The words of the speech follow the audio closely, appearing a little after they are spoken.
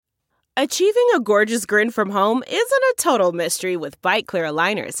Achieving a gorgeous grin from home isn't a total mystery with Bite Clear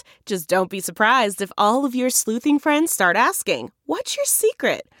aligners. Just don't be surprised if all of your sleuthing friends start asking, "What's your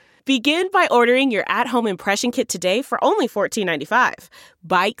secret?" Begin by ordering your at-home impression kit today for only $14.95.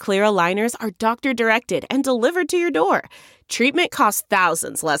 Bite Clear aligners are doctor-directed and delivered to your door. Treatment costs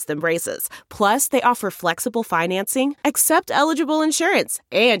thousands less than braces. Plus, they offer flexible financing, accept eligible insurance,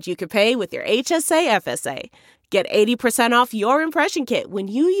 and you can pay with your HSA FSA. Get 80% off your impression kit when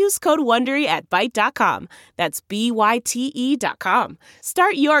you use code WONDERY at Byte.com. That's BYTE.com.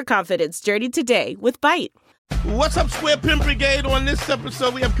 Start your confidence journey today with Byte. What's up, Square Pimp Brigade? On this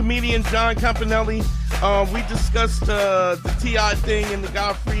episode, we have comedian John Campanelli. We discussed the T.I. thing and the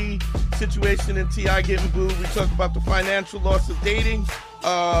Godfrey situation and T.I. getting booed. We talked about the financial loss of dating,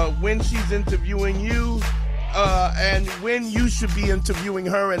 when she's interviewing you, and when you should be interviewing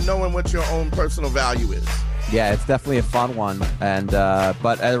her and knowing what your own personal value is. Yeah, it's definitely a fun one. And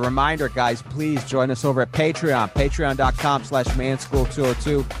but as a reminder, guys, please join us over at Patreon,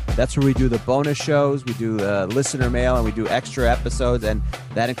 patreon.com/manschool202. That's where we do the bonus shows, we do listener mail, and we do extra episodes. And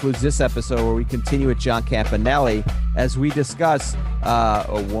that includes this episode where we continue with John Campanelli as we discuss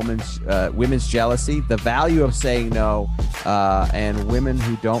women's jealousy, the value of saying no, and women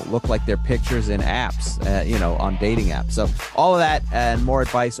who don't look like their pictures in apps, on dating apps. So all of that and more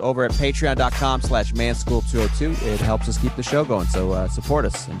advice over at patreon.com/manschool202. It helps us keep the show going. So support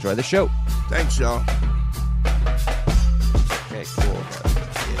us. Enjoy the show. Thanks, y'all. Okay, cool.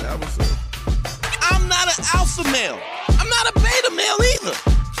 Yeah, that was I'm not an alpha male. I'm not a beta male either.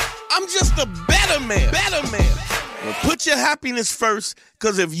 I'm just a better man. Well, put your happiness first,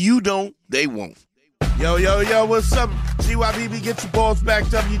 because if you don't, they won't. Yo, what's up? GYBB, get your balls back.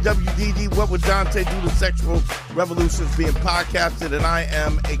 WWDD, What Would Dante Do? The Sexual Revolution is being podcasted, and I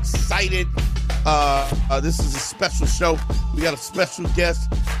am excited. This is a special show. We got a special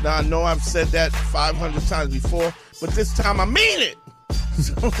guest. Now, I know I've said that 500 times before, but this time I mean it.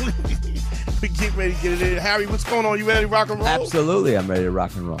 So we get ready to get it in. Harry, what's going on? You ready to rock and roll? Absolutely, I'm ready to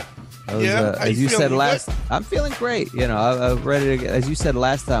rock and roll. As you said last, I'm feeling great. I'm ready to. As you said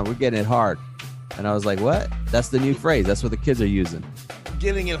last time, we're getting it hard, and I was like, "What? That's the new phrase. That's what the kids are using."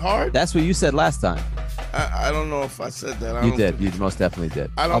 Getting it hard? That's what you said last time. I don't know if I said that. You did. You most definitely did.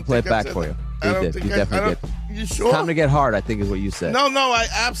 I'll play it back for you. You did. You definitely did. You sure? Time to get hard, I think, is what you said. No, I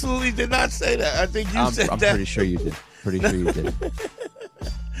absolutely did not say that. I think you said that. I'm pretty sure you did. You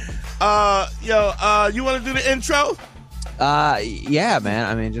want to do the intro? Yeah, man.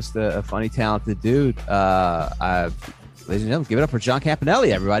 I mean, just a funny, talented dude. Ladies and gentlemen, give it up for John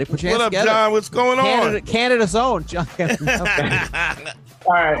Campanelli, everybody. Put your hands together. What up, John? What's going on? Canada's own John Campanelli.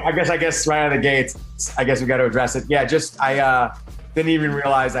 All right, I guess right out of the gates, I guess we got to address it. Yeah, I didn't even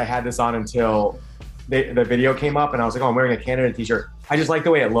realize I had this on until the video came up, and I was like, oh, I'm wearing a Canada t-shirt. I just like the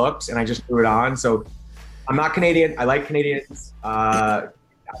way it looks, and I just threw it on. So I'm not Canadian. I like Canadians. I'm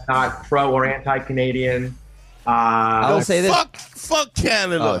not pro or anti-Canadian. I'll say this. Fuck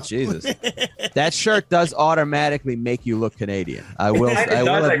Canada. Oh, Jesus. That shirt does automatically make you look Canadian. I will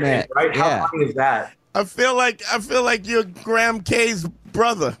admit. Right? How funny is that? I feel like you're Graham K's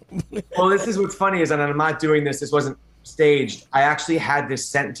brother. Well, this is what's funny is, and I'm not doing this. This wasn't staged. I actually had this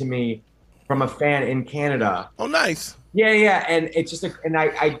sent to me from a fan in Canada. Oh, nice. Yeah. And it's just, and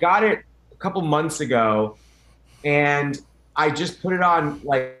I got it a couple months ago, and I just put it on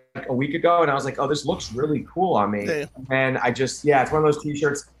like a week ago, and I was like, oh, this looks really cool on me. Yeah. And I just, it's one of those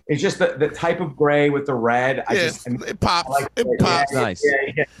t-shirts. It's just the type of gray with the red. It pops. It pops. Nice.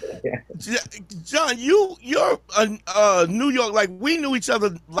 Yeah. John, you're New York. Like, we knew each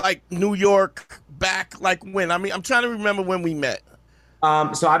other like New York back like when? I mean, I'm trying to remember when we met.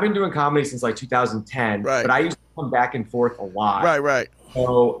 So I've been doing comedy since like 2010, right. But I used to come back and forth a lot. Right.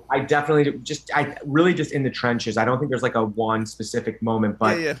 So I definitely I really just in the trenches. I don't think there's like a one specific moment,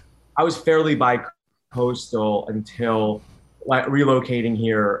 but I was fairly bi-coastal until like relocating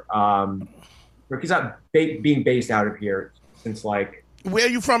here, because I'm being based out of here since like. Where are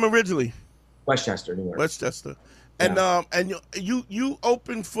you from originally? Westchester, New York. Westchester, and you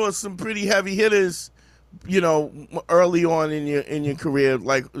opened for some pretty heavy hitters, early on in your career.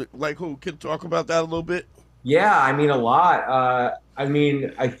 Like who? Can talk about that a little bit? Yeah, I mean a lot. I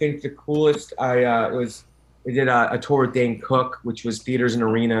think the coolest we did a tour with Dane Cook, which was theaters and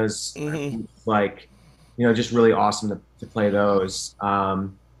arenas, like, just really awesome to play those.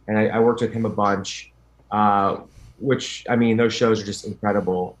 And I worked with him a bunch, which, I mean, those shows are just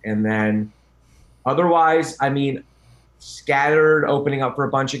incredible. And then otherwise, I mean, scattered, opening up for a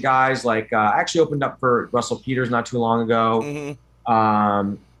bunch of guys. Like, I actually opened up for Russell Peters not too long ago.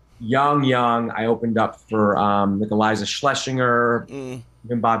 Young, I opened up for like Eliza Schlesinger.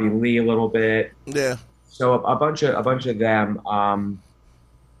 even Bobby Lee a little bit. Yeah. So a bunch of them.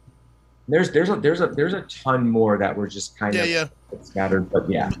 There's a ton more that were just kind of scattered, but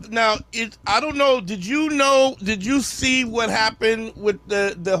yeah. Now I don't know. Did you see what happened with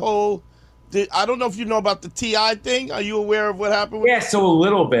the whole? I don't know if you know about the T.I. thing. Are you aware of what happened? Yeah, so a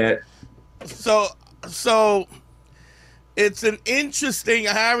little bit. So it's an interesting.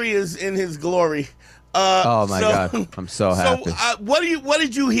 Harry is in his glory. Oh my God, I'm so happy. So what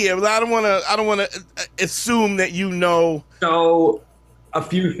did you hear? I don't want to assume that you know. So a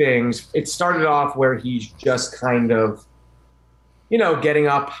few things. It started off where he's just kind of, getting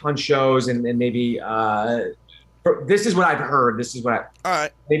up on shows and maybe this is what I've heard. This is what all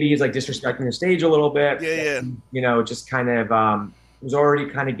right. Maybe he's like disrespecting the stage a little bit. Yeah. Just kind of was already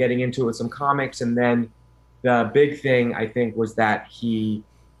kind of getting into it with some comics, and then the big thing I think was that he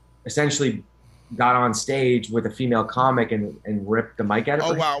essentially got on stage with a female comic and ripped the mic out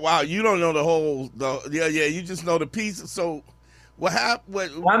of her. Oh wow! You don't know the whole. You just know the piece. So what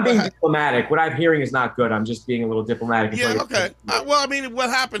happened? Well, I'm being diplomatic. What I'm hearing is not good. I'm just being a little diplomatic. Yeah. Okay. Well, I mean, what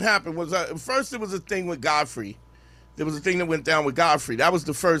happened was first there was a thing with Godfrey. There was a thing that went down with Godfrey. That was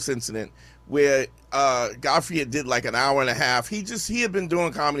the first incident where Godfrey had did like an hour and a half. He had been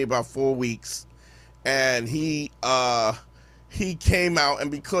doing comedy about 4 weeks, and he came out, and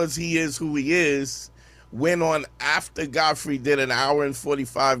because he is who he is, went on after Godfrey did an hour and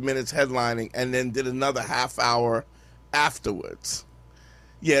 45 minutes headlining, and then did another half hour afterwards.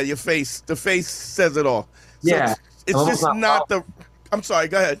 Yeah, the face says it all. So yeah, it's just not the. I'm sorry.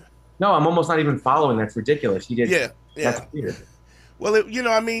 Go ahead. No, I'm almost not even following. That's ridiculous. He did. Yeah. That's weird. Well,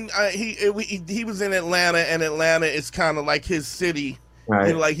 he was in Atlanta, and Atlanta is kind of like his city.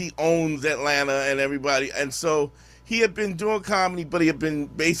 Right. Like he owns Atlanta and everybody, and so he had been doing comedy, but he had been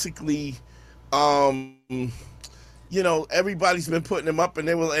basically, everybody's been putting him up, and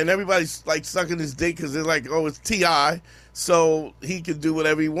everybody's like sucking his dick because they're like, oh, it's T.I., so he can do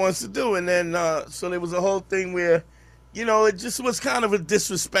whatever he wants to do, and then so there was a whole thing where, it just was kind of a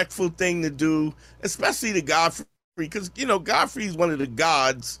disrespectful thing to do, especially to Godfrey, because Godfrey's one of the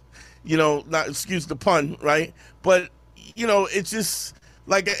gods, not excuse the pun, right? But it's just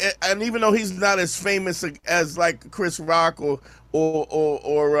like, and even though he's not as famous as like Chris Rock or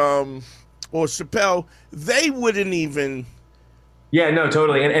Chappelle, they wouldn't even. Yeah, no,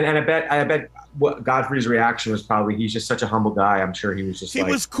 totally, and I bet what Godfrey's reaction was probably, he's just such a humble guy. I'm sure he was just. He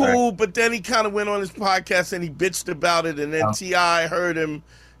was cool, but then he kind of went on his podcast and he bitched about it, and then T.I. heard him,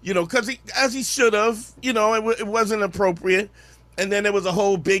 because as he should have, it wasn't appropriate, and then there was a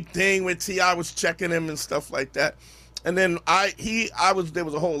whole big thing where T.I. was checking him and stuff like that. And then there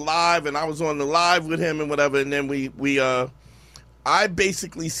was a whole live, and I was on the live with him and whatever. And then I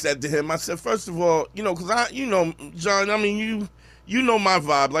basically said to him, I said, first of all, because John, I mean, you know my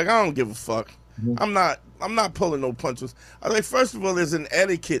vibe. Like, I don't give a fuck. Mm-hmm. I'm not pulling no punches. I was like, first of all, there's an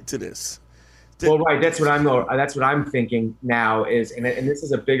etiquette to this. Well, right. That's what I'm thinking now is, and this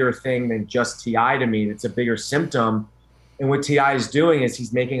is a bigger thing than just T.I. to me. It's a bigger symptom. And what T.I. is doing is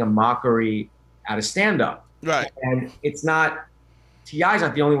he's making a mockery out of stand-up. Right. And it's not, T.I.'s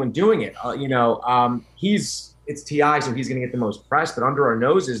not the only one doing it. It's T.I., so he's going to get the most press, but under our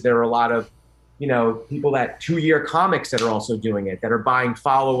noses, there are a lot of, people that 2-year comics that are also doing it, that are buying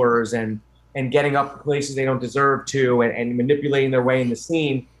followers and getting up to places they don't deserve to and manipulating their way in the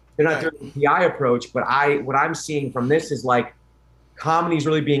scene. They're not doing the T.I. approach, but what I'm seeing from this is like comedy's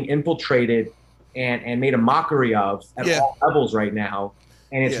really being infiltrated and made a mockery of at all levels right now.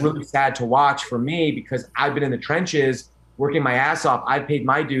 And it's really sad to watch for me because I've been in the trenches working my ass off. I've paid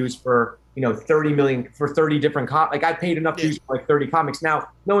my dues for, 30 million for 30 different like I paid enough dues for like 30 comics. Now,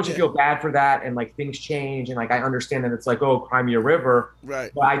 no one should feel bad for that. And like things change. And like, I understand that it's like, oh, cry me a river. Right.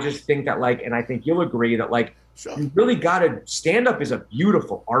 But I just think that like, and I think you'll agree that like, you really got to, stand up is a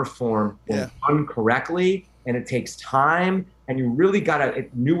beautiful art form when done correctly. And it takes time and you really got to,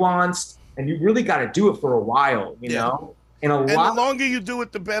 it's nuanced and you really got to do it for a while, you know? And the longer you do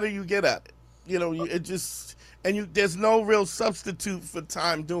it, the better you get at it. There's no real substitute for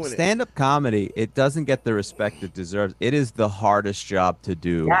time doing it. Stand-up comedy, it doesn't get the respect it deserves. It is the hardest job to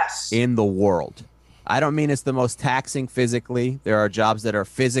do in the world. I don't mean it's the most taxing physically. There are jobs that are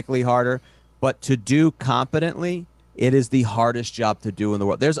physically harder, but to do competently, it is the hardest job to do in the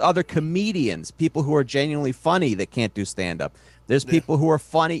world. There's other comedians, people who are genuinely funny that can't do stand-up. There's people who are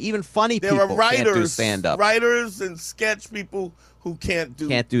funny, even funny people can't do stand-up. Writers and sketch people who can't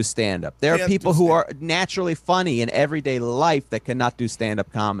do stand-up. There are people who are naturally funny in everyday life that cannot do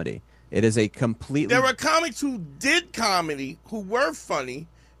stand-up comedy. It is a completely... There are comics who did comedy, who were funny,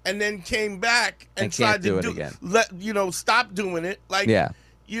 and then came back and can't tried to do it again. Stop doing it. Like, Yeah.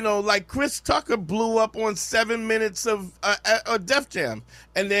 Like Chris Tucker blew up on 7 minutes of a Def Jam,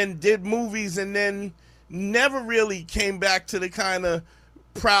 and then did movies, and then never really came back to the kind of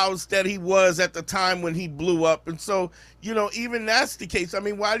prowess that he was at the time when he blew up. And so, even that's the case. I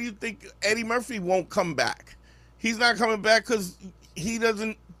mean, why do you think Eddie Murphy won't come back? He's not coming back because he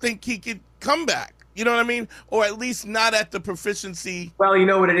doesn't think he could come back. You know what I mean? Or at least not at the proficiency. Well, you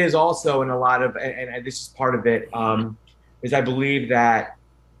know what it is also, in a lot of, and this is part of it, is I believe that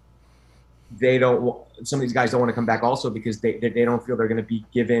some of these guys don't want to come back also because they don't feel they're going to be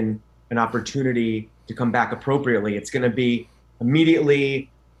given an opportunity to come back appropriately. It's going to be immediately,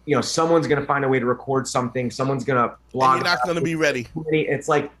 someone's going to find a way to record something. Someone's going to blog. And you're not going to be ready. It's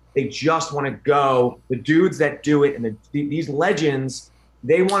like they just want to go. The dudes that do it and these legends,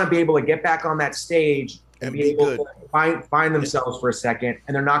 they want to be able to get back on that stage and be able to find themselves for a second,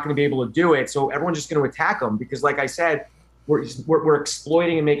 and they're not going to be able to do it. So everyone's just going to attack them because, like I said, we're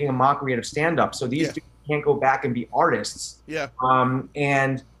exploiting and making a mockery out of stand-up. So these dudes can't go back and be artists. Yeah.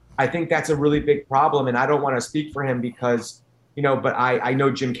 And I think that's a really big problem. And I don't want to speak for him because, but I know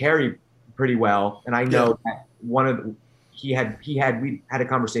Jim Carrey pretty well, and I know that we had a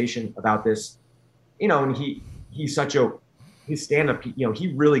conversation about this, and he's such his stand-up,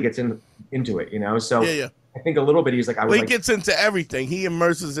 he really gets into it, so I think a little bit he's like, he gets into everything. He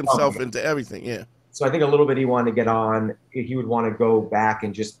immerses himself into everything. Yeah. So I think a little bit he wanted to get on. He would want to go back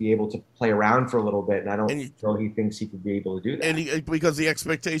and just be able to play around for a little bit. And I don't know he thinks he could be able to do that. And because the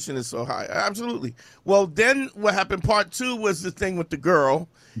expectation is so high. Absolutely. Well, then what happened, part 2 was the thing with the girl.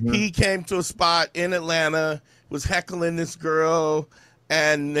 Mm-hmm. He came to a spot in Atlanta, was heckling this girl.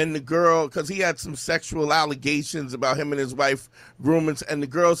 And then the girl, because he had some sexual allegations about him and his wife grooming, and the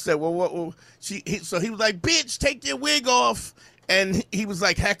girl said, so he was like, bitch, take your wig off. And he was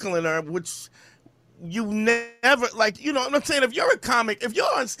like heckling her, which you never, I'm saying, if you're a comic, if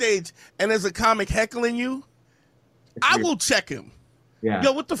you're on stage and there's a comic heckling you, I will check him. Yeah.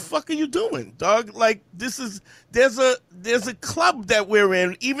 Yo, what the fuck are you doing, dog? Like, there's a club that we're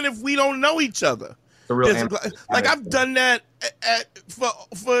in, even if we don't know each other. I've done that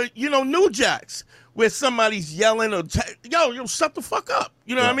for New Jacks, where somebody's yelling or yo, shut the fuck up.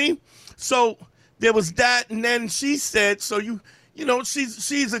 You know what I mean? So there was that, and then she said, so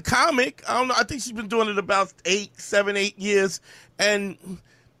she's a comic. I don't know. I think she's been doing it about 8 years, and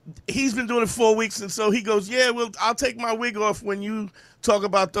he's been doing it 4 weeks. And so he goes, yeah, well, I'll take my wig off when you talk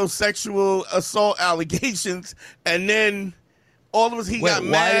about those sexual assault allegations. And then all of us, got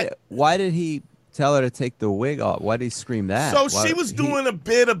mad. Why did he tell her to take the wig off? Why did he scream that? So she was doing a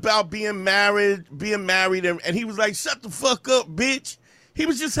bit about being married, and he was like, shut the fuck up, bitch. He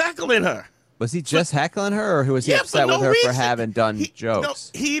was just heckling her. Was he just heckling her, or was he upset with her for having done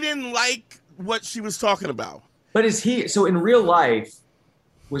jokes? No, he didn't like what she was talking about. But so in real life,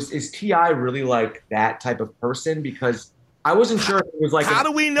 is T.I. really like that type of person? Because I wasn't sure if it was like... How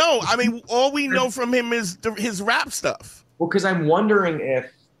do we know? I mean, all we know from him is his rap stuff. Well, because I'm wondering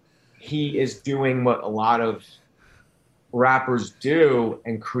if he is doing what a lot of rappers do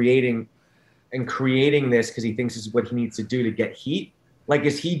and creating this because he thinks is what he needs to do to get heat. Like,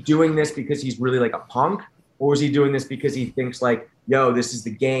 is he doing this because he's really like a punk, or is he doing this because he thinks like, yo, this is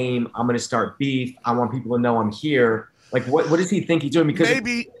the game, I'm going to start beef, I want people to know I'm here? Like, what does he think he's doing? Because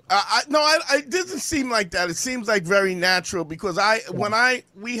maybe it doesn't seem like that. It seems like very natural, because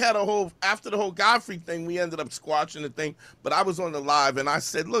we had after the whole Godfrey thing, we ended up squashing the thing, but I was on the live and I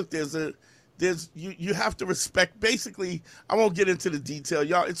said, look, you have to respect, basically, I won't get into the detail,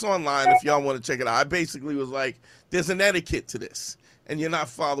 y'all, it's online if y'all want to check it out. I basically was like, there's an etiquette to this, and you're not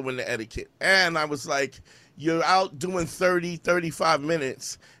following the etiquette. And I was like, you're out doing 35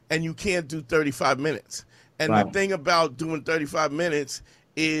 minutes, and you can't do 35 minutes. And the thing about doing 35 minutes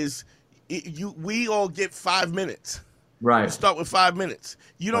is we all get 5 minutes. Right. You start with 5 minutes.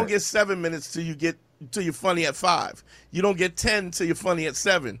 You don't get 7 minutes till you're funny at 5. You don't get 10 till you're funny at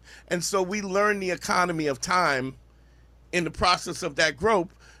 7. And so we learn the economy of time in the process of that growth,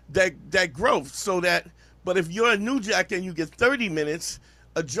 but if you're a new jack and you get 30 minutes,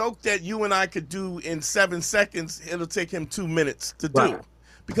 a joke that you and I could do in 7 seconds, it'll take him 2 minutes to do,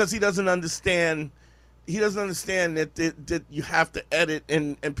 because he doesn't understand that you have to edit,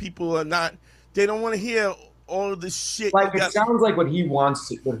 and people are not, they don't want to hear all of this shit. Like, it sounds like what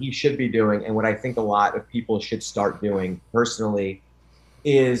he should be doing, and what I think a lot of people should start doing personally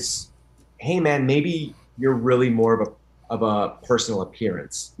is, hey man, maybe you're really more of a personal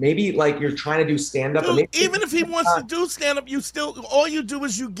appearance. Maybe like you're trying to do stand-up. Dude, even if he wants to do stand-up, all you do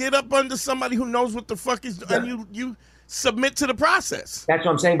is you get up under somebody who knows what the fuck is, and you submit to the process. That's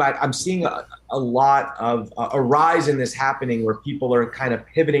what I'm saying. But I'm seeing a lot of a rise in this happening where people are kind of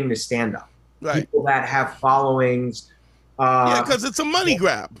pivoting to stand up. Right. People that have followings. Yeah, because it's a money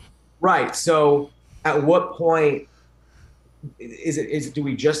grab. Right. So at what point do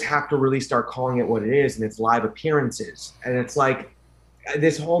we just have to really start calling it what it is? And it's live appearances. And it's like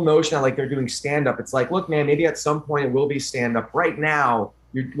this whole notion that like they're doing stand up. It's like, look, man, maybe at some point it will be stand up. Right now,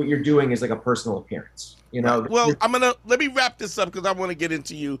 what you're doing is like a personal appearance. You know. Well, let me wrap this up because I want to get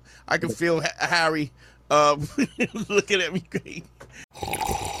into you. I can feel Harry looking at me great.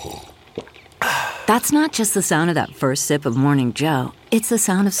 That's not just the sound of that first sip of Morning Joe. It's the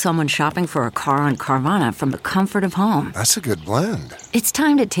sound of someone shopping for a car on Carvana from the comfort of home. That's a good blend. It's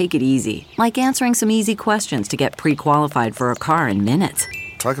time to take it easy, like answering some easy questions to get pre-qualified for a car in minutes.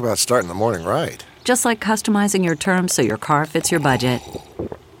 Talk about starting the morning right. Just like customizing your terms so your car fits your budget.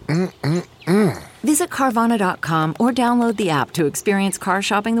 Visit Carvana.com or download the app to experience car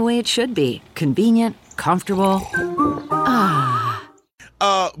shopping the way it should be. Convenient, comfortable.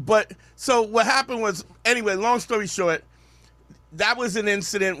 But so what happened was, anyway, long story short, that was an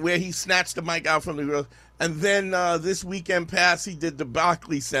incident where he snatched the mic out from the girl. And then this weekend past, he did the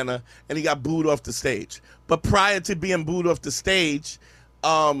Barclays Center and he got booed off the stage. But prior to being booed off the stage,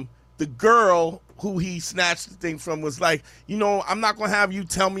 the girl who he snatched the thing from was like, you know, I'm not going to have you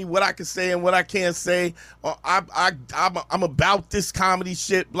tell me what I can say and what I can't say. I'm about this comedy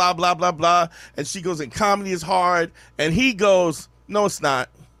shit, blah, blah, blah, blah. And she goes, and comedy is hard. And he goes, no, it's not.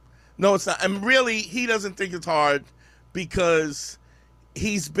 No, it's not. And really, he doesn't think it's hard because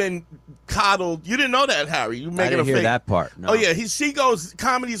he's been coddled. You didn't know that, Harry. You making I didn't a hear fake. that part. No. Oh, yeah. She goes,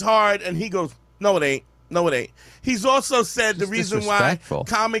 comedy's hard. And he goes, no, it ain't. No, it ain't. He's also said the reason why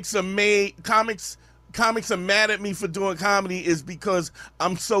comics are mad at me for doing comedy is because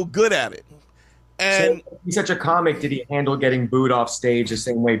I'm so good at it. And so he's such a comic. Did he handle getting booed off stage the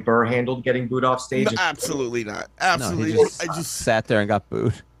same way Burr handled getting booed off stage? No, absolutely not. Absolutely. No, I just sat there and got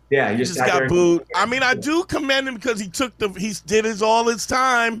booed. Yeah, he just got booed. I mean, I do commend him because he did all his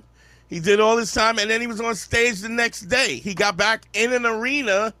time. He did all his time, and then he was on stage the next day. He got back in an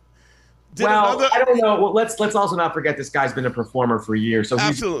arena. I don't know. Well, let's also not forget this guy's been a performer for years, so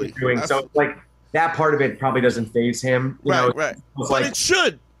absolutely so like that part of it probably doesn't faze him. Right. But it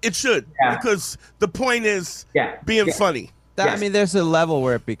should. It should, because the point is being funny. I mean, there's a level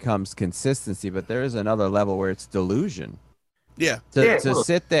where it becomes consistency, but there is another level where it's delusion. Yeah. To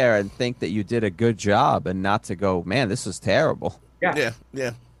sit there and think that you did a good job and not to go, man, this was terrible. Yeah.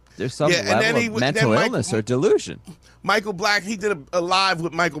 There's some level of mental illness or delusion. Michael Black, he did a live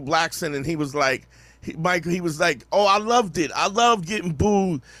with Michael Blackson, and he was like, he was like, oh, I loved it. I loved getting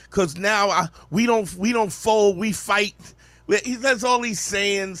booed because now we don't fold, we fight. He does all these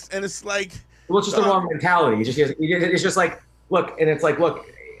sayings, and it's like, well, it's just the wrong mentality. It's just like, look, and it's like, look,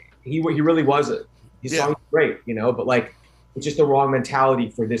 he really was his song was great, you know, but like, it's just the wrong mentality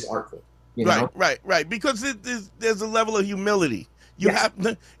for this art form, you know? Right. Because there's a level of humility.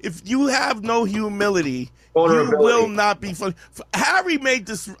 If you have no humility, you will not be funny. Harry made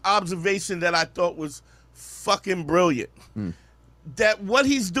this observation that I thought was fucking brilliant. That what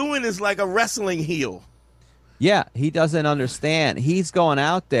he's doing is like a wrestling heel. Yeah, he doesn't understand. He's going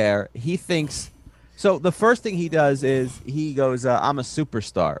out there. He thinks. So the first thing he does is he goes, I'm a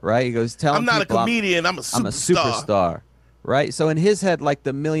superstar, right? He goes, I'm not a comedian. I'm a superstar, right? So in his head, like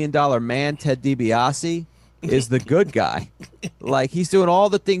the $1 Million Man, Ted DiBiase, is the good guy. Like, he's doing all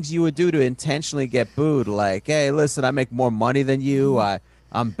the things you would do to intentionally get booed. Like, hey, listen, I make more money than you.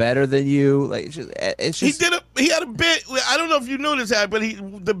 I'm better than you. Like, it's just he had a bit. I don't know if you knew this, but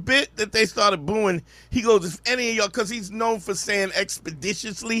the bit that they started booing, he goes, if any of y'all, because he's known for saying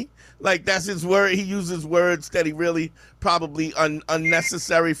expeditiously, like that's his word. He uses words that he really probably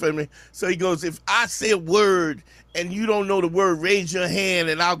unnecessary for me. So he goes, if I say a word and you don't know the word, raise your hand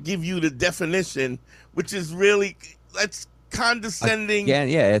and I'll give you the definition, which is really, that's condescending. Yeah,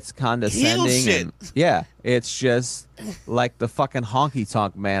 it's condescending. Shit. And, it's just like the fucking honky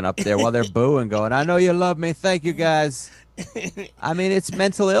tonk man up there while they're booing, going, I know you love me. Thank you, guys. I mean, it's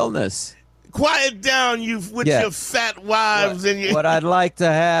mental illness. Quiet down, your fat wives and your. What I'd like to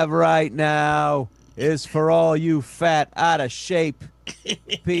have right now is for all you fat, out of shape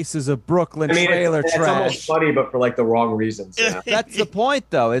pieces of Brooklyn trailer trash. It's almost funny, but for like the wrong reasons. Yeah. That's the point,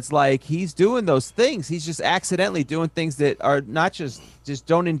 though. It's like he's doing those things. He's just accidentally doing things that are not just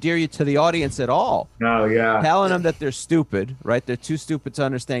don't endear you to the audience at all. No, yeah. Telling them that they're stupid, right? They're too stupid to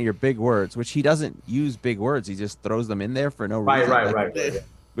understand your big words, which he doesn't use big words. He just throws them in there for no reason. Right.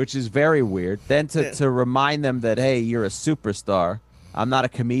 Which is very weird. Then to remind them that, hey, you're a superstar, I'm not a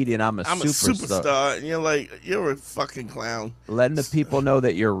comedian. I'm a superstar. And you're like, you're a fucking clown. Letting the people know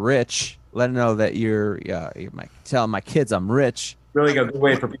that you're rich. Letting them know that you're telling my kids I'm rich. Really a good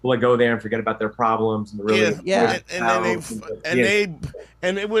way for people to go there and forget about their problems. And really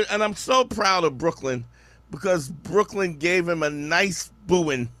and I'm so proud of Brooklyn because Brooklyn gave him a nice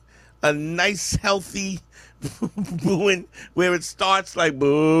booing, a nice healthy booing where it starts like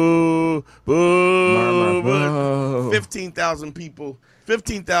boo, boo, Murmur, boo. 15,000 people,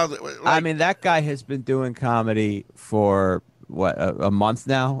 15,000. Like, I mean, that guy has been doing comedy for what a month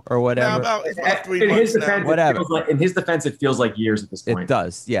now or whatever. It's about 3 months now. Whatever. In his defense, it feels like years at this point. It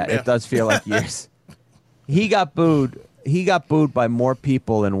does. Yeah, it does feel like years. He got booed. He got booed by more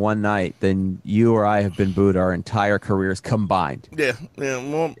people in one night than you or I have been booed our entire careers combined. Yeah.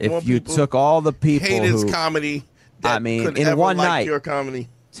 More you took all the people hate his who, comedy. I mean, in one night, your comedy,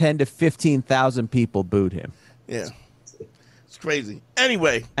 10 to 15,000 people booed him. Yeah, it's crazy.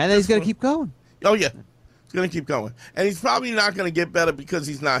 Anyway, and then he's gonna keep going. Oh yeah. He's gonna keep going, and he's probably not gonna get better because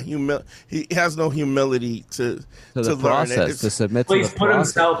he's not He has no humility to the learn process, to submit to the process. He's put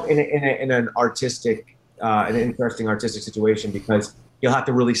himself in an artistic, an interesting artistic situation because he'll have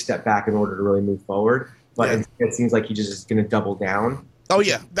to really step back in order to really move forward. But it seems like he just is going to double down. Oh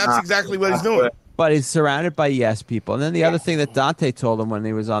yeah, that's exactly what he's doing. But he's surrounded by yes people. And then the other thing that Dante told him when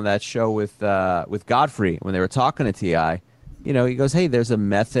he was on that show with Godfrey, when they were talking to T.I., he goes, hey, there's a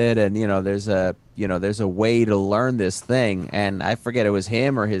method and, there's a way to learn this thing. And I forget, it was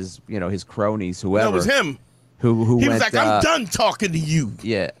him or his cronies, whoever. No, it was him. Who he went, was like, I'm done talking to you.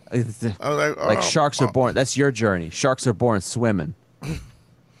 Yeah. I was like sharks are born. That's your journey. Sharks are born swimming.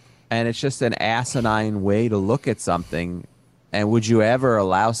 And it's just an asinine way to look at something. And would you ever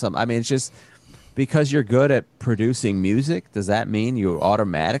allow it's just because you're good at producing music, does that mean you're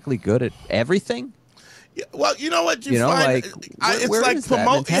automatically good at everything? Yeah, well, you know what you find? It's like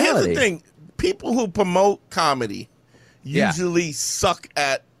promote. Here's the thing: people who promote comedy usually suck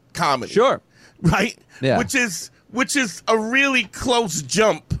at comedy. Sure, right? Yeah, which is a really close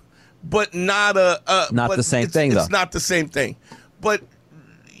jump, but not the same thing. It's not the same thing. But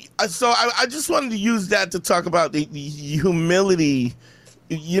so I just wanted to use that to talk about the humility.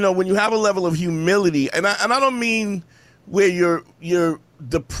 When you have a level of humility, and I don't mean where you're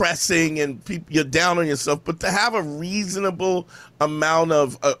depressing and you're down on yourself, but to have a reasonable amount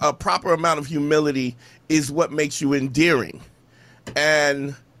of a proper amount of humility is what makes you endearing,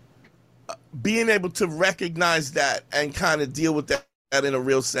 and being able to recognize that and kind of deal with that in a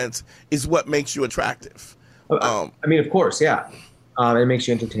real sense is what makes you attractive. Of course, yeah. It makes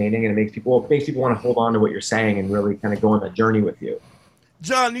you entertaining, and it makes people want to hold on to what you're saying and really kind of go on that journey with you.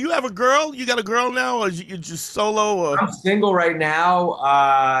 John, you have a girl? You got a girl now, or you're just solo? Or? I'm single right now.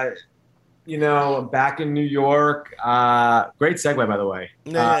 Back in New York. Great segue, by the way.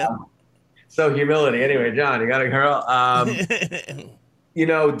 Yeah. So humility. Anyway, John, you got a girl.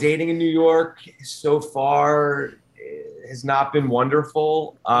 Dating in New York so far has not been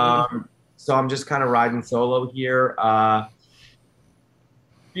wonderful. So I'm just kind of riding solo here.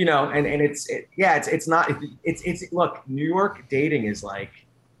 Look, New York dating is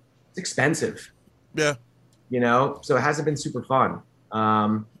it's expensive. Yeah. So it hasn't been super fun.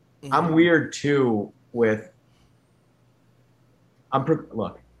 I'm weird too look,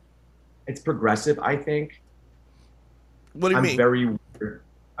 it's progressive, I think. What do you mean?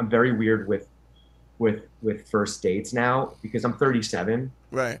 I'm very weird with first dates now because I'm 37.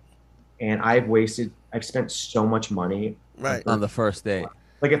 Right. And I've spent so much money on the first date.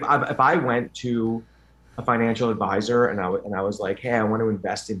 Like if I went to a financial advisor and I was like, hey, I want to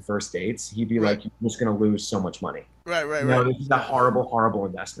invest in first dates, he'd be like, you're just going to lose so much money. Right. This is a horrible, horrible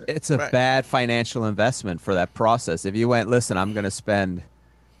investment. It's a bad financial investment for that process. If you went, listen, I'm going to spend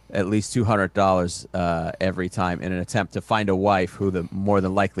at least $200 every time in an attempt to find a wife who more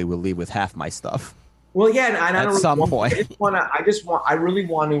than likely will leave with half my stuff. Well, yeah, and I don't at some point. I really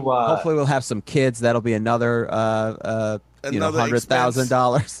want to. Hopefully, we'll have some kids. That'll be another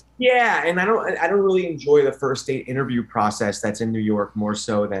 $100,000. Yeah, and I don't really enjoy the first date interview process that's in New York more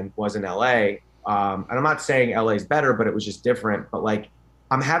so than was in LA. And I'm not saying LA is better, but it was just different. But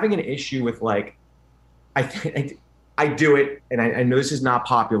I'm having an issue with I do it, and I know this is not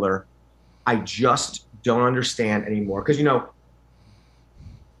popular. I just don't understand anymore because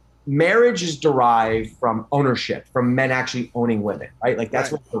marriage is derived from ownership, from men actually owning women, right?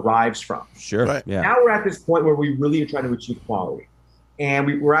 That's what it derives from. Sure. Right. Yeah. Now we're at this point where we really are trying to achieve equality.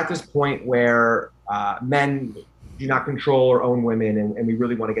 And we're at this point where men do not control or own women. And we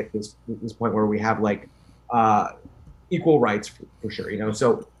really want to get to this point where we have equal rights for sure.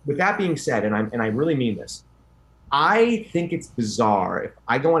 So with that being said, and I really mean this, I think it's bizarre if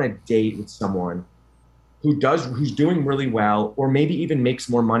I go on a date with someone who's doing really well, or maybe even makes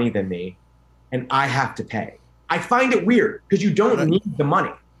more money than me, and I have to pay. I find it weird because you don't need the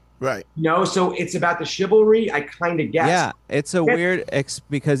money. Right. So it's about the chivalry. I kind of guess. Yeah, it's a weird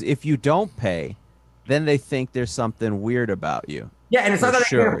because if you don't pay, then they think there's something weird about you. Yeah, and it's not that I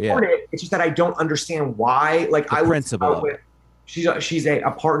can't afford it. It's just that I don't understand why. Like the principle of it. She's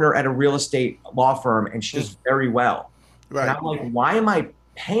a partner at a real estate law firm, and she does very well. Right. And I'm like, why am I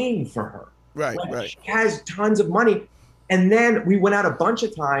paying for her? Right, like, right. She has tons of money. And then we went out a bunch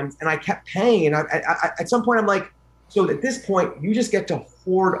of times, and I kept paying. And I at some point, I'm like, so at this point, you just get to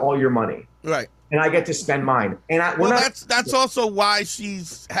hoard all your money. Right. And I get to spend mine. And that's also why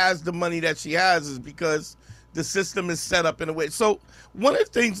has the money that she has, is because the system is set up in a way. So one of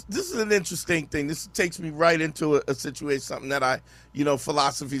the things, this is an interesting thing. This takes me right into a situation, something that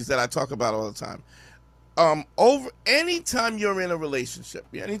philosophies that I talk about all the time. Anytime you're in a relationship,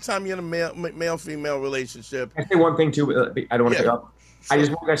 anytime you're in a male-female relationship. I say one thing too. I don't want to pick up. Sure. I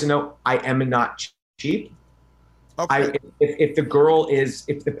just want you guys to know I am not cheap. Okay. If the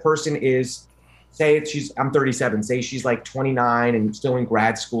person is, say I'm 37, say she's like 29 and still in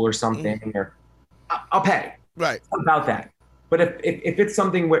grad school or something, or I'll pay. Right. About that. But if it's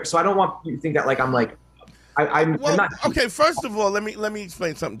something where, so I don't want you to think that like I'm like, I'm not. Okay, first of all, let me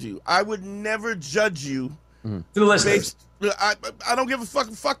explain something to you. I would never judge you. To the listeners. I don't give a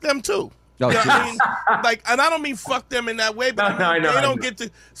fuck. Fuck them too. No, you know what I mean? Like, and I don't mean fuck them in that way, but they don't get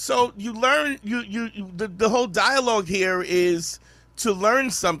to. So you learn. The whole dialogue here is to learn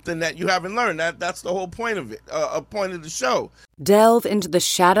something that you haven't learned. That's the whole point of it. A point of the show. Delve into the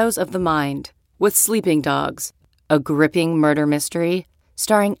shadows of the mind with Sleeping Dogs, a gripping murder mystery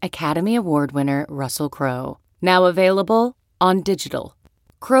starring Academy Award winner Russell Crowe. Now available on digital.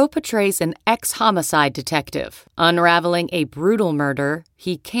 Crowe portrays an ex-homicide detective unraveling a brutal murder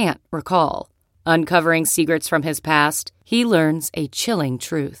he can't recall. Uncovering secrets from his past, he learns a chilling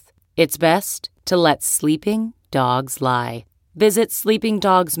truth. It's best to let sleeping dogs lie. Visit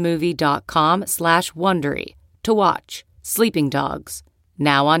sleepingdogsmovie.com/Wondery to watch Sleeping Dogs,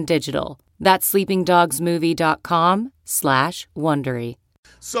 now on digital. That's sleepingdogsmovie.com/Wondery.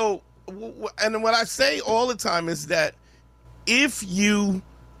 So, and what I say all the time is that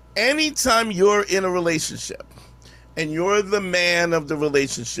anytime you're in a relationship and you're the man of the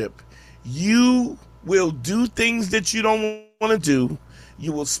relationship, you will do things that you don't want to do.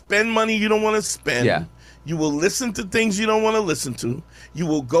 You will spend money you don't want to spend. Yeah. You will listen to things you don't want to listen to. You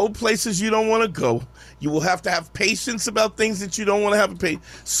will go places you don't want to go. You will have to have patience about things that you don't want to have patience.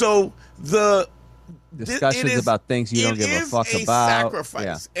 So the discussions about things you don't give a fuck about.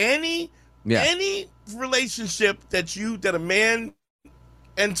 Sacrifice. Yeah. Any relationship that a man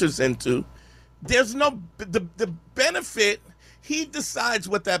enters into, there's no the benefit. He decides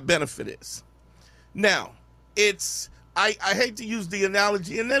what that benefit is. Now, I hate to use the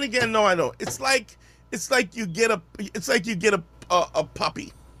analogy, and then again, no, I don't. It's like you get a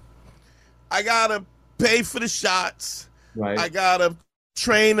puppy. I gotta pay for the shots. Right. I gotta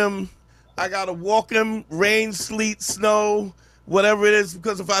train him. I gotta walk him, rain, sleet, snow, whatever it is,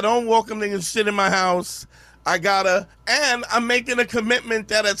 because if I don't walk him, they can shit in my house. And I'm making a commitment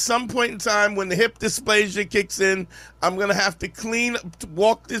that at some point in time, when the hip dysplasia kicks in, I'm gonna have to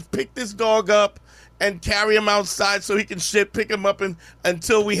pick this dog up and carry him outside so he can shit, pick him up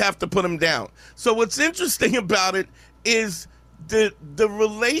until we have to put him down. So what's interesting about it is the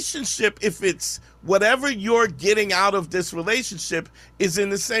relationship, if it's whatever you're getting out of this relationship, is in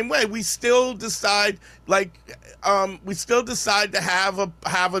the same way. We still decide, to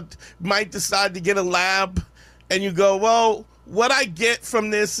might decide to get a lab, and you go, well, what I get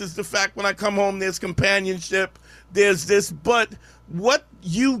from this is the fact when I come home, there's companionship, there's this, but what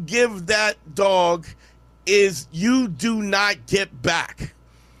you give that dog is you do not get back.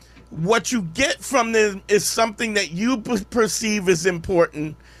 What you get from them is something that you perceive as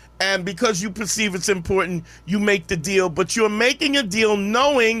important, and because you perceive it's important, you make the deal, but you're making a deal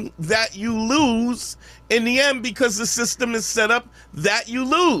knowing that you lose in the end because the system is set up that you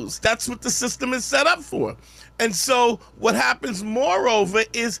lose. That's what the system is set up for. And so what happens, moreover,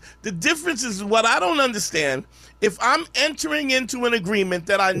 is the difference is what I don't understand. If I'm entering into an agreement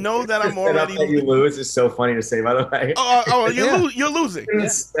that I know that I'm already that you lose is so funny to say, by the way. You're losing.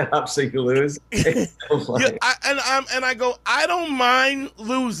 Set up so you lose. It's so funny. I go, I don't mind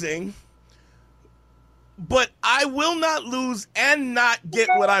losing, but I will not lose and not get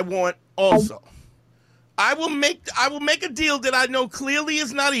what I want also. I will make a deal that I know clearly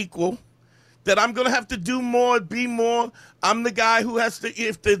is not equal, that I'm going to have to do more, be more. I'm the guy who has to,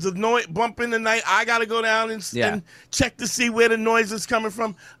 if there's a noise bump in the night, I got to go down and check to see where the noise is coming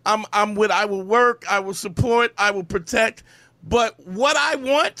from. I will work, I will support, I will protect. But what I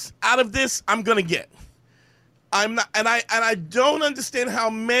want out of this, I'm going to get. I'm not, and I don't understand how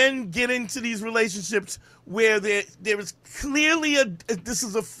men get into these relationships where there is clearly this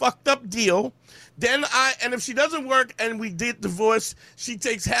is a fucked up deal. And if she doesn't work and we get divorced, she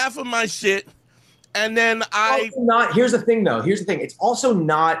takes half of my shit. And then here's the thing though. Here's the thing. It's also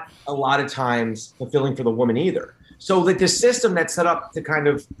not a lot of times fulfilling for the woman either. So like the system that's set up to kind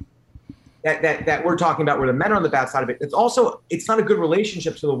of that we're talking about where the men are on the bad side of it, it's not a good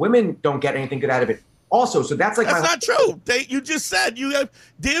relationship. So the women don't get anything good out of it. Also, so that's not true. You just said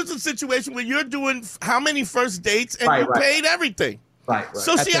there's a situation where you're doing how many first dates and you paid everything. Right.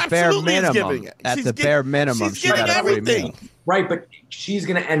 So she absolutely is giving it. At the bare minimum, she's getting everything. Right, but she's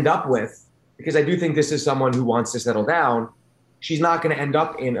going to end up with, because I do think this is someone who wants to settle down, she's not going to end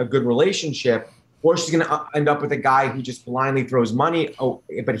up in a good relationship, or she's going to end up with a guy who just blindly throws money. Oh,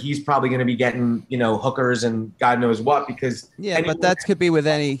 but he's probably going to be getting, hookers and God knows what, because but that could be with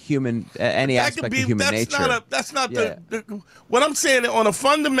any aspect of human nature. That's not what I'm saying. On a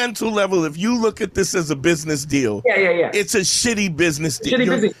fundamental level, if you look at this as a business deal, it's a shitty business deal.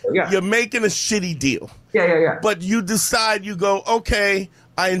 You're making a shitty deal. But you decide, you go, okay,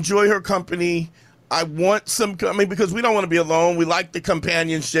 I enjoy her company. I want because we don't want to be alone. We like the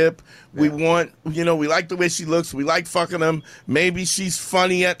companionship. We want, we like the way she looks. We like fucking them. Maybe she's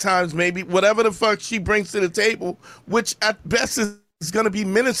funny at times. Maybe whatever the fuck she brings to the table, which at best is going to be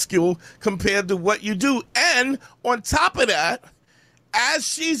minuscule compared to what you do. And on top of that, as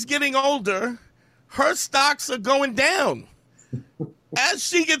she's getting older, her stocks are going down. As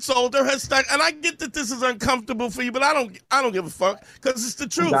she gets older, her stock, and I get that this is uncomfortable for you, but I don't give a fuck because it's the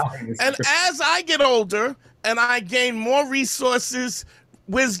truth. As I get older and I gain more resources,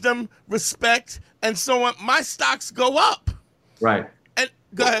 wisdom, respect, and so on, my stocks go up. Right. And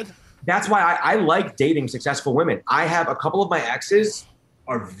go ahead. That's why I like dating successful women. I have a couple of my exes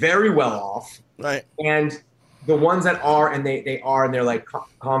are very well off. Right. And the ones that are, and they're like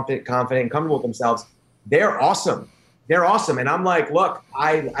confident and comfortable with themselves, they're awesome. They're awesome. And I'm like, look,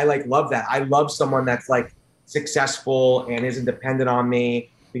 I like love that. I love someone that's like successful and isn't dependent on me,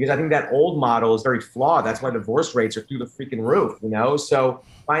 because I think that old model is very flawed. That's why divorce rates are through the freaking roof, So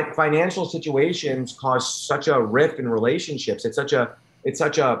financial situations cause such a rift in relationships. It's such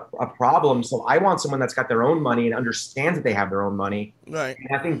a problem. So I want someone that's got their own money and understands that they have their own money. Right.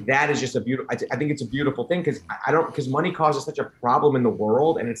 And I think that is just I think it's a beautiful thing, because money causes such a problem in the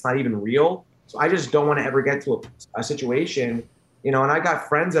world and it's not even real. So I just don't want to ever get to a situation, and I got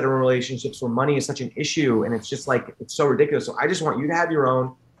friends that are in relationships where money is such an issue, and it's just like, it's so ridiculous. So I just want you to have your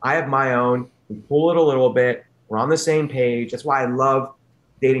own. I have my own. We pull it a little bit. We're on the same page. That's why I love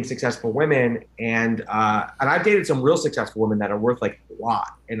dating successful women. And I've dated some real successful women that are worth like a lot.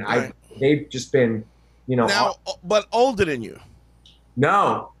 And they've just been, Now, but older than you.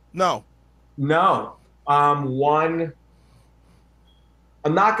 No. One.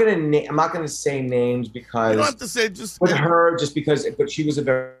 I'm not gonna say names because you don't have to say but she was a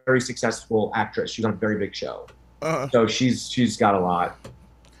very, very successful actress. She was on a very big show, so she's got a lot.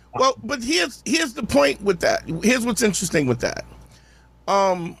 Well, but here's the point with that. Here's what's interesting with that.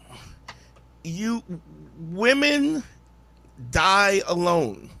 Women die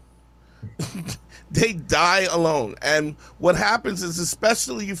alone. They die alone. And what happens is,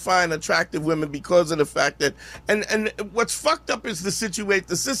 especially you find attractive women because of the fact that, and what's fucked up is the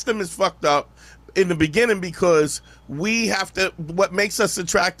system is fucked up in the beginning because what makes us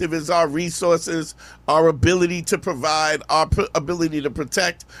attractive is our resources, our ability to provide, our ability to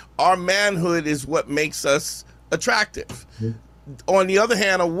protect. Our manhood is what makes us attractive. Mm-hmm. On the other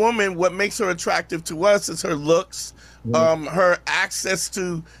hand, a woman, what makes her attractive to us is her looks, her access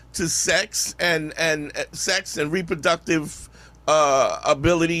to sex and sex and reproductive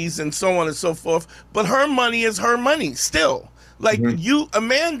abilities and so on and so forth. But her money is her money still. Like a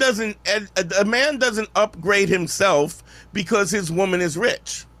man doesn't upgrade himself because his woman is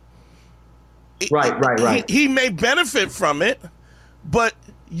rich. Right. He may benefit from it, but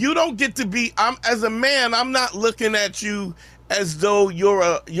you don't get to be. As a man, I'm not looking at you as though you're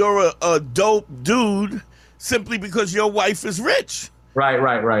a dope dude simply because your wife is rich. Right.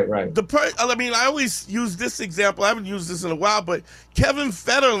 I always use this example. I haven't used this in a while, but Kevin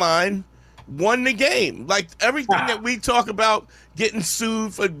Federline won the game. Like everything that we talk about getting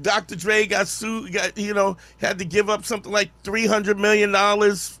sued for, Dr. Dre got sued, had to give up something like $300 million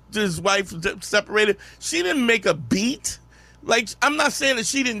to his wife, separated. She didn't make a beat. Like, I'm not saying that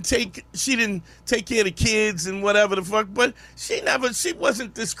she didn't take care of the kids and whatever the fuck, but she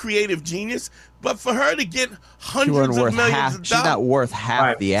wasn't this creative genius. But for her to get hundreds of millions of dollars, she's not worth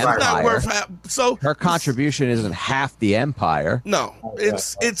half the empire. She's not worth half. So her contribution isn't half the empire. No,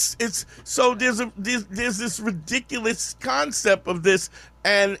 it's so there's this ridiculous concept of this,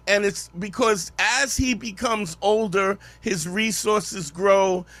 and it's because as he becomes older, his resources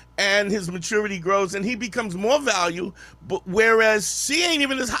grow and his maturity grows, and he becomes more value. But whereas she ain't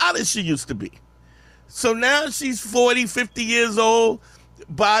even as hot as she used to be, so now she's 40, 50 years old.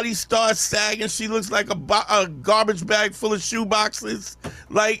 Body starts sagging. She looks like a garbage bag full of shoe boxes.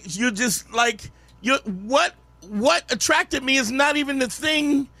 Like, you're just like, what attracted me is not even the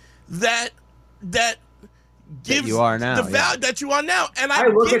thing that gives you are now, the value that you are now. And I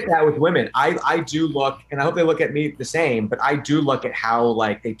look at that with women. I do look, and I hope they look at me the same, but I do look at how,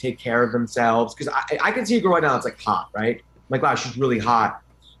 like, they take care of themselves. Because I can see a girl right now that's, like, hot, right? I'm like, wow, she's really hot.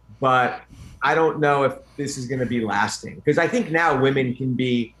 But I don't know if this is going to be lasting, because I think now women can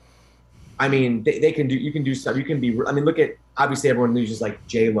be, I mean, they can do, you can do stuff. You can be, I mean, look at, obviously everyone uses like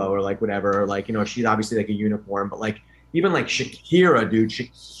J-Lo or like whatever, or like, you know, she's obviously like a unicorn, but like, even like Shakira, dude,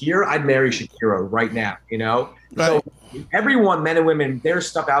 I'd marry Shakira right now, you know? Right. So everyone, men and women, there's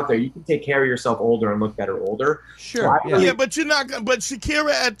stuff out there. You can take care of yourself older and look better older. Sure. So yeah, but you're not, but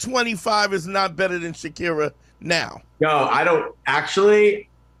Shakira at 25 is not better than Shakira now. No, I don't actually.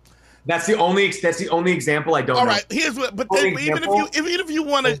 That's the only example I don't know. All right, here's what. But then, even if you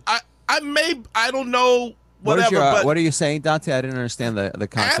want to, I don't know. Whatever. What are you saying, Dante? I didn't understand the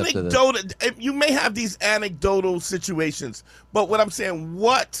concept of this. You may have these anecdotal situations, but what I'm saying,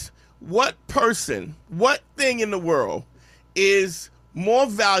 what thing in the world is more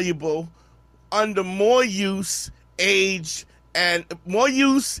valuable under more use, age, and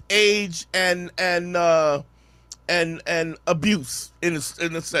abuse in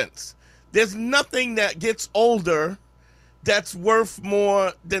a sense. There's nothing that gets older that's worth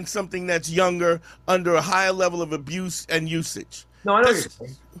more than something that's younger under a higher level of abuse and usage. No, I know what you're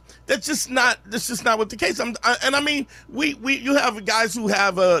saying. That's just not what the case. I mean, you have guys who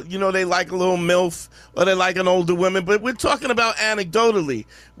have they like a little MILF or they like an older woman, but we're talking about anecdotally.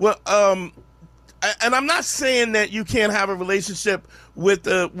 Well, and I'm not saying that you can't have a relationship with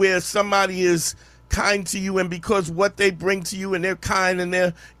where somebody is kind to you, and because what they bring to you and they're kind and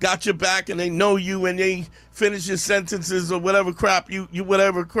they got your back and they know you and they finish your sentences or whatever crap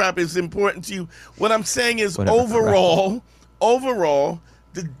whatever crap is important to you. What I'm saying is overall,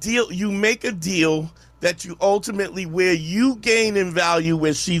 the deal, you make a deal that you ultimately, where you gain in value,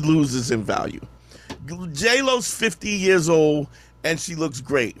 where she loses in value. J-Lo's 50 years old and she looks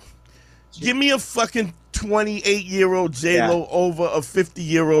great. Give me a fucking 28-year-old J-Lo over a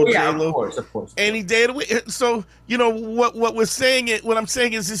 50-year-old J-Lo. Of course. Any day of the week. So, what we're saying, what I'm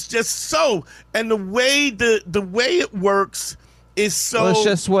saying is it's just so. And the way it works is so. Well, it's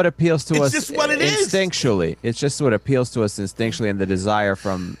just what appeals to us. It's just what it is. Instinctually. It's just what appeals to us instinctually, and the desire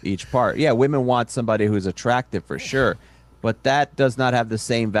from each part. Yeah, women want somebody who's attractive for sure, but that does not have the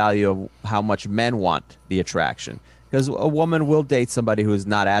same value of how much men want the attraction. Because a woman will date somebody who's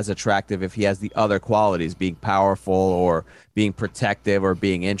not as attractive if he has the other qualities, being powerful or being protective or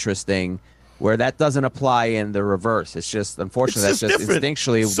being interesting, where that doesn't apply in the reverse. It's just, unfortunately, that's just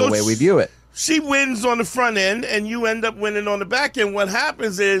instinctually the way we view it. She wins on the front end and you end up winning on the back end. What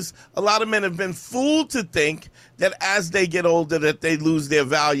happens is a lot of men have been fooled to think that as they get older that they lose their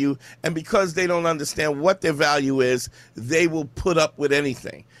value, and because they don't understand what their value is, they will put up with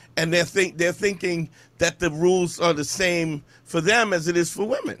anything. And they're thinking that the rules are the same for them as it is for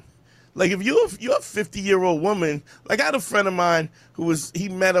women. Like if you're a 50-year-old woman, like I had a friend of mine he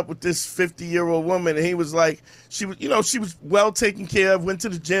met up with this 50-year-old woman, and he was like, she was well taken care of, went to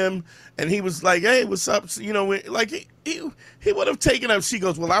the gym, and he was like, hey, what's up? Like he would have taken up. She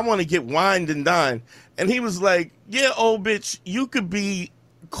goes, well, I want to get wined and dined. And he was like, yeah, old bitch, you could be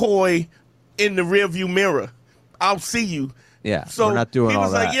coy in the rearview mirror. I'll see you. Yeah, so we're not doing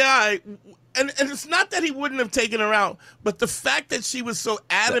all that. He was like, yeah, and it's not that he wouldn't have taken her out, but the fact that she was so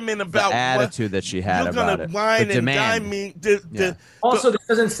adamant about the attitude that she had about it. You're going to wine and dine me. Also, this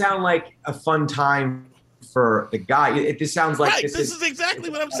doesn't sound like a fun time for the guy. It just sounds like this is exactly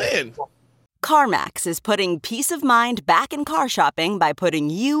what I'm saying. CarMax is putting peace of mind back in car shopping by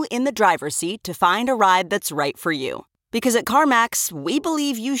putting you in the driver's seat to find a ride that's right for you. Because at CarMax, we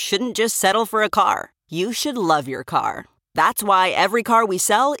believe you shouldn't just settle for a car. You should love your car. That's why every car we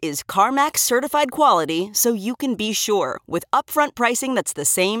sell is CarMax certified quality, so you can be sure with upfront pricing that's the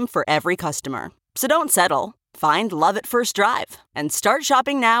same for every customer. So don't settle. Find love at first drive and start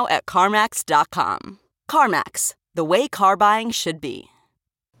shopping now at CarMax.com. CarMax, the way car buying should be.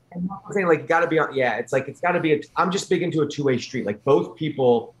 I'm not saying like, got to be on, yeah, it's like, it's got to be, I'm just big into a two-way street. Like both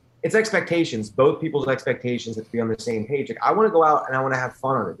people, it's expectations, both people's expectations have to be on the same page. Like I want to go out and I want to have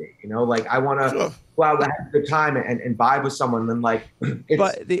fun on a date, you know, like I want to go out and have a good time and vibe with someone. And like,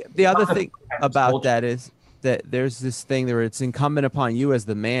 but the other thing about that is that there's this thing where it's incumbent upon you as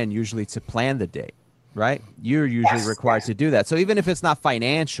the man usually to plan the date, right? You're usually required to do that. So even if it's not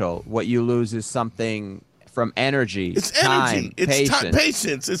financial, what you lose is something from energy. It's time, energy. It's patience.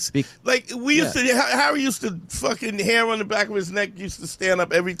 Patience. It's like we used to. Harry used to fucking hair on the back of his neck used to stand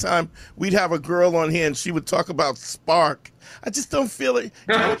up every time we'd have a girl on here, and she would talk about spark. I just don't feel it.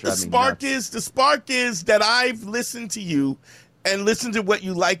 You know what the spark is? The spark is that I've listened to you and listen to what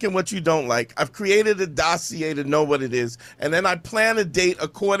you like and what you don't like. I've created a dossier to know what it is. And then I plan a date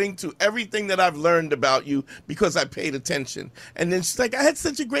according to everything that I've learned about you because I paid attention. And then she's like, I had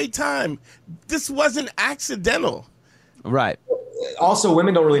such a great time. This wasn't accidental. Right. Also,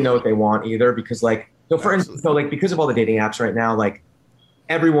 women don't really know what they want either because like, so for instance, so like because of all the dating apps right now, like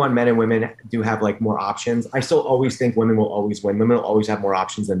everyone, men and women do have like more options. I still always think women will always win. Women will always have more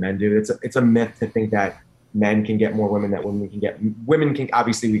options than men do. It's a myth to think that men can get more women that women can get. Women can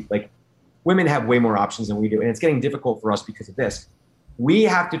obviously women have way more options than we do. And it's getting difficult for us because of this. We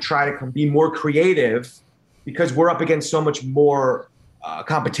have to try to be more creative because we're up against so much more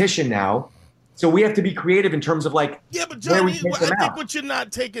competition now. So we have to be creative in terms of like, yeah, but Johnny, I think what you're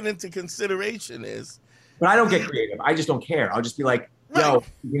not taking into consideration is. But I don't get creative. I just don't care. I'll just be like, yo,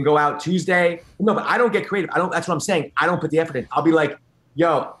 you can go out Tuesday. No, but I don't get creative. That's what I'm saying. I don't put the effort in. I'll be like,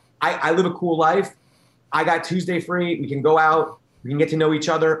 yo, I live a cool life. I got Tuesday free. We can go out. We can get to know each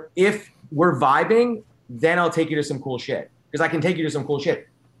other. If we're vibing, then I'll take you to some cool shit because I can take you to some cool shit.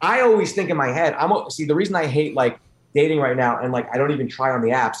 I always think in my head, the reason I hate like dating right now and like I don't even try on the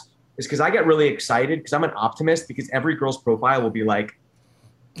apps is because I get really excited because I'm an optimist because every girl's profile will be like,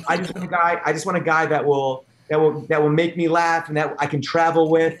 I just want a guy that will make me laugh and that I can travel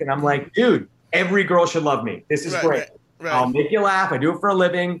with. And I'm like, dude, every girl should love me. This is great. Right. I'll make you laugh. I do it for a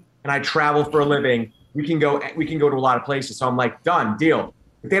living and I travel for a living. We can go to a lot of places. So I'm like, done, deal.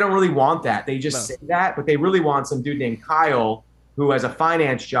 But they don't really want that. They just say that, but they really want some dude named Kyle who has a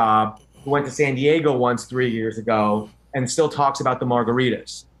finance job, who went to San Diego once 3 years ago and still talks about the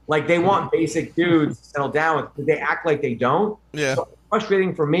margaritas. Like they want basic dudes to settle down with, but they act like they don't. Yeah. So it's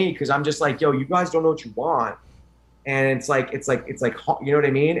frustrating for me because I'm just like, yo, you guys don't know what you want. And it's like, you know what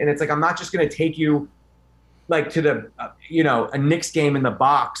I mean? And it's like, I'm not just going to take you like to the, a Knicks game in the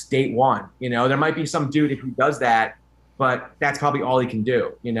box, date one, there might be some dude who does that, but that's probably all he can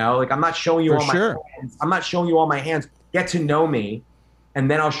do, like I'm not showing you all my hands. I'm not showing you all my hands. Get to know me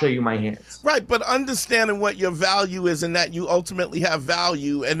and then I'll show you my hands. Right. But understanding what your value is and that you ultimately have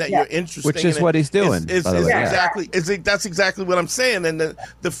value and that you're interested which is what he's doing. That's exactly what I'm saying. And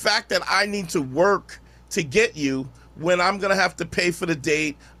the fact that I need to work to get you when I'm going to have to pay for the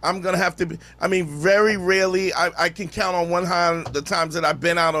date, I'm going to have to very rarely, I can count on one hand the times that I've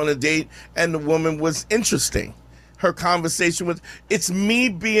been out on a date and the woman was interesting. Her conversation it's me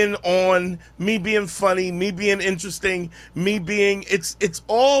being on, me being funny, me being interesting, it's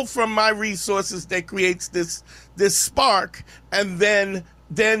all from my resources that creates this spark. And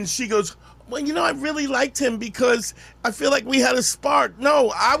then she goes, well, I really liked him because I feel like we had a spark.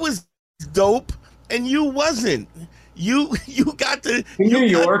 No, I was dope and you wasn't. You got to in New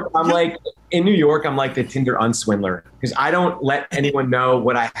York. I'm like the Tinder unswindler because I don't let anyone know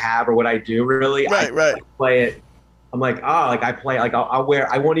what I have or what I do. Really, I play it. I'm like, I play like I'll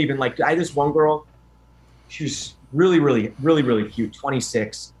wear. I won't even like. I had this one girl. She was really, really, really, really cute.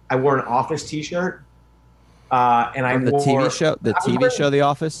 26. I wore an Office T-shirt. And I wore the TV show. The TV show, The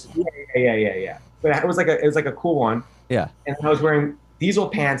Office. Yeah. But it was like a cool one. Yeah. And I was wearing diesel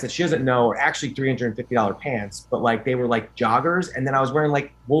pants that she doesn't know are actually $350 pants, but like they were like joggers. And then I was wearing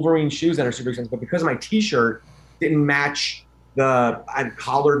like Wolverine shoes that are super expensive. But because my T-shirt didn't match the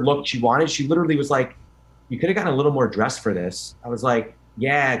collared look she wanted, she literally was like, "You could have gotten a little more dressed for this." I was like,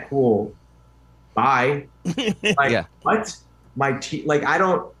 "Yeah, cool. Bye." What? I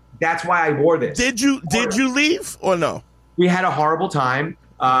don't. That's why I wore this. Did you leave or no? We had a horrible time.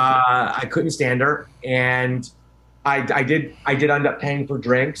 I couldn't stand her, and I did end up paying for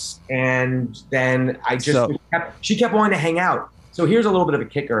drinks, and then she kept wanting to hang out. So here's a little bit of a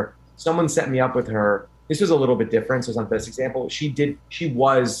kicker. Someone set me up with her. This was a little bit different, so it's not the best example. She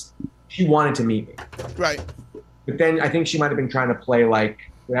wanted to meet me. Right. But then I think she might have been trying to play like,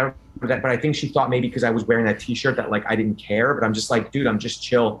 whatever. but I think she thought maybe because I was wearing that T-shirt that like I didn't care. But I'm just like, dude, I'm just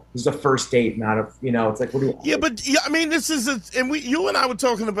chill. This is a first date, not a, it's like, what do you? Yeah, but I mean, this is you and I were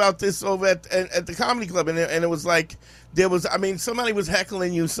talking about this over at the comedy club, and it was like somebody was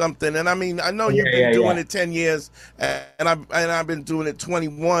heckling you something, and I mean, I know you've been doing it 10 years, and I've been doing it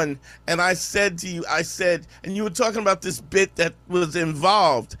 21, and I said to you, and you were talking about this bit that was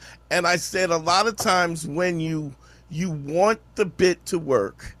involved, and I said a lot of times when you want the bit to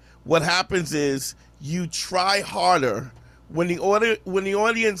work, what happens is you try harder when the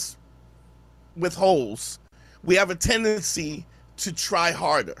audience withholds. We have a tendency to try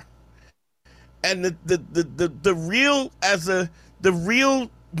harder, and the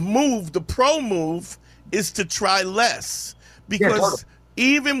real move, the pro move, is to try less, because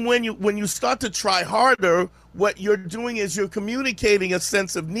even when you start to try harder, what you're doing is you're communicating a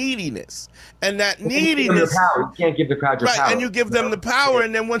sense of neediness, and that neediness, you can't give the crowd your power, and you give them the power,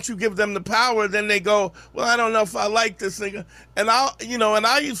 and then once you give them the power, then they go, well, I don't know if I like this thing, and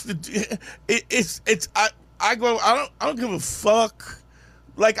I used to do I go, I don't give a fuck.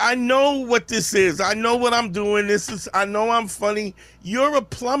 Like, I know what this is. I know what I'm doing. I know I'm funny. You're a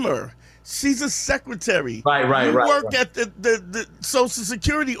plumber. She's a secretary. Right. You work at the Social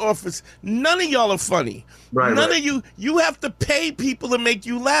Security office. None of y'all are funny. None of you have to pay people to make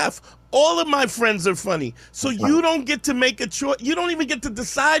you laugh. All of my friends are funny. So you don't get to make a choice. You don't even get to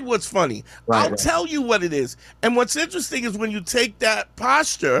decide what's funny. I'll tell you what it is. And what's interesting is when you take that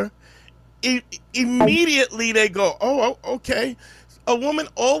posture, immediately they go, oh, okay. A woman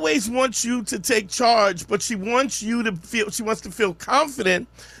always wants you to take charge, but she wants to feel confident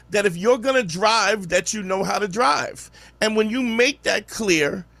that if you're going to drive, that you know how to drive. And when you make that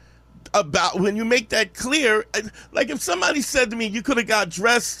clear, like if somebody said to me, you could have got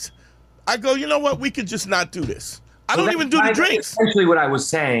dressed, I go, you know what? We could just not do this. I don't even do the drinks. Essentially what I was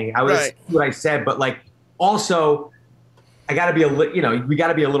saying, what I said, but like also, I got to be we got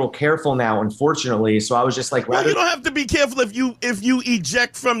to be a little careful now, unfortunately. So I was just like, well, you don't have to be careful if you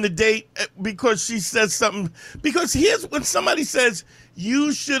eject from the date because she says something. Because here's when somebody says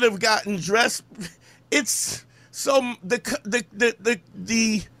you should have gotten dressed. It's so the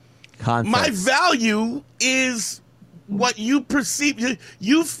context. My value is what you perceive.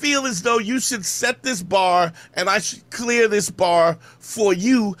 You feel as though you should set this bar and I should clear this bar for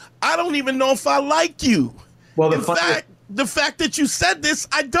you. I don't even know if I like you. Well, the fact that you said this,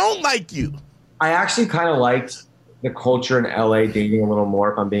 I don't like you. I actually kind of liked the culture in LA dating a little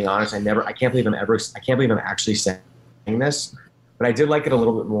more, if I'm being honest. I can't believe I'm actually saying this, but I did like it a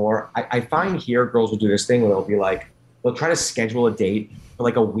little bit more. I find here girls will do this thing where they'll try to schedule a date for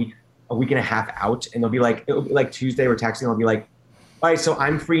like a week and a half out, and it'll be like Tuesday, we're texting, I'll be like, all right, so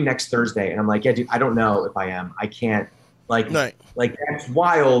I'm free next Thursday. And I'm like, yeah, dude, I don't know if I am. I can't. Like that's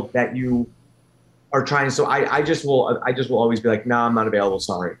wild that you are trying. So I just will always be like, no, I'm not available.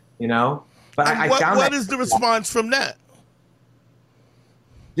 Sorry. But what is the response from that?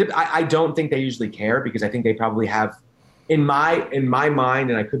 I don't think they usually care, because I think they probably have, in my mind,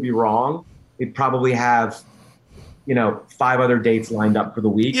 and I could be wrong, they probably have, 5 other dates lined up for the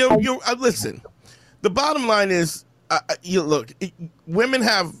week. Listen, the bottom line is, look, women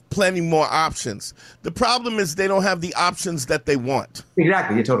have plenty more options. The problem is they don't have the options that they want.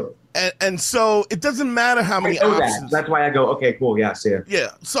 Exactly. Yeah, totally. And so it doesn't matter how many options. That's why I go, okay, cool, yeah, see ya. Yeah.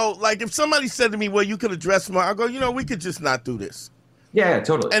 So like if somebody said to me, well, you could address more, I go, we could just not do this. Yeah,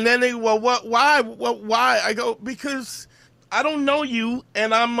 totally. And then they, well, what? Why? Why? I go, because I don't know you,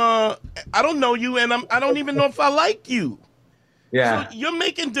 and I don't even know if I like you. Yeah. So you're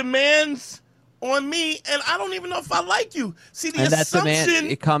making demands on me, and I don't even know if I like you. See, the assumption, that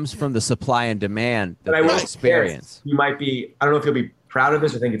demand, it comes from the supply and demand that they experience. You might be, I don't know if you'll be proud of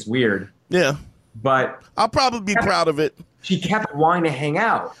this or think it's weird. Yeah. But I'll probably be proud of it. She kept wanting to hang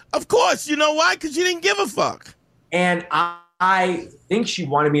out. Of course. You know why? Because you didn't give a fuck. And I think she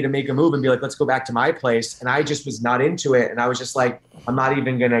wanted me to make a move and be like, let's go back to my place. And I just was not into it. And I was just like, I'm not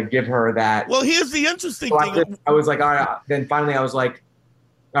even going to give her that. Well, here's the interesting thing. I was like, all right. Then finally I was like,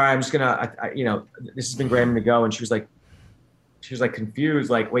 all right, I'm just going to, this has been great, I'm going to go. And she was like confused.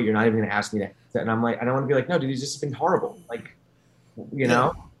 Like, wait, you're not even going to ask me that. And I'm like, I don't want to be like, no, dude, this has been horrible. Like,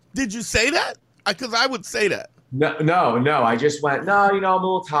 know. Did you say that? Because I would say that. No. I just went, no, I'm a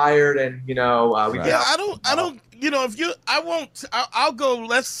little tired, and we. Yeah, I don't. If you, I won't. I'll go.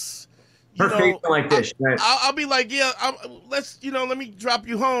 Let's. Her face like this. Right? I'll be like, yeah. Let's. Let me drop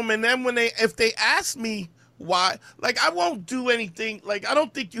you home, and then if they ask me why, like, I won't do anything. Like, I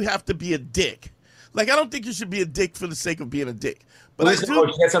don't think you have to be a dick. Like, I don't think you should be a dick for the sake of being a dick. But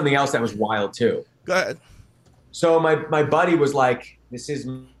she had something else that was wild too. Go ahead. So my buddy was like, this is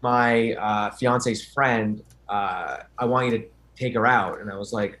my fiance's friend. I want you to take her out. And I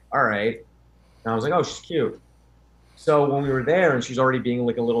was like, all right. And I was like, oh, she's cute. So when we were there and she's already being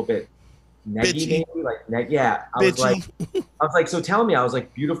like a little bit neggy, yeah. I was like, so tell me. I was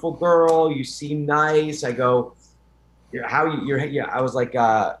like, beautiful girl, you seem nice. I go, how you? I was like,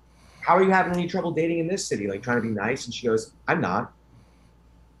 how are you having any trouble dating in this city? Like trying to be nice? And she goes, I'm not.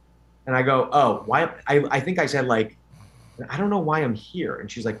 And I go, oh, why? I think I said like, I don't know why I'm here.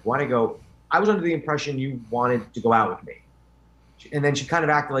 And she's like, why? I go, I was under the impression you wanted to go out with me. And then she kind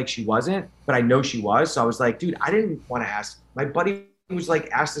of acted like she wasn't, but I know she was. So I was like, dude, I didn't want to ask. My buddy was like,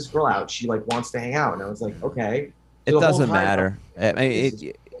 ask this girl out. She like wants to hang out. And I was like, okay. So it doesn't matter.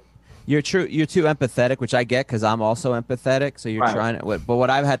 You're too empathetic, which I get because I'm also empathetic. So you're trying to, but what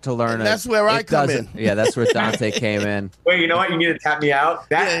I've had to learn and that's where I come in. Yeah, that's where Dante came in. Wait, you know what? You need to tap me out.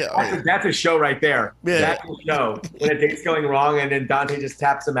 That's a show right there. Yeah. That's a show. When a date's going wrong and then Dante just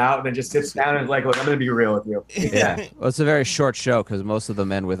taps him out and then just sits down and is like, look, I'm going to be real with you. Yeah. Well, it's a very short show because most of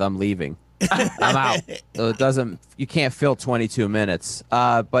them end with I'm leaving. I'm out. So you can't fill 22 minutes.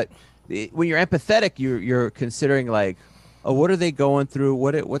 But when you're empathetic, you're considering like, oh, what are they going through?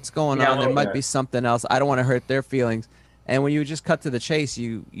 What's going on? There might be something else. I don't want to hurt their feelings. And when you just cut to the chase,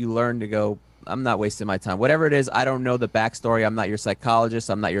 you learn to go, I'm not wasting my time. Whatever it is, I don't know the backstory. I'm not your psychologist.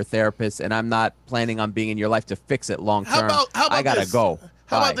 I'm not your therapist. And I'm not planning on being in your life to fix it long term. How about I got to go.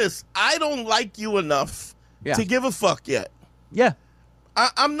 How about this? I don't like you enough to give a fuck yet. Yeah.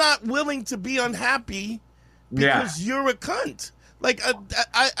 I'm not willing to be unhappy because you're a cunt. Like,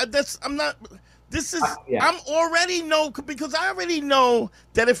 I'm not... This is, I'm already because I already know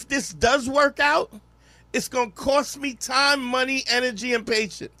that if this does work out, it's going to cost me time, money, energy, and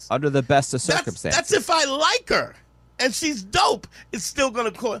patience. Under the best of circumstances. That's if I like her and she's dope, it's still going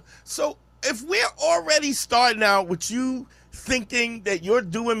to cost. So if we're already starting out with you thinking that you're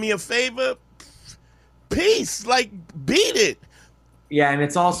doing me a favor, peace, like beat it. Yeah, and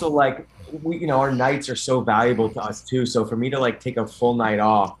it's also like, our nights are so valuable to us too. So for me to like take a full night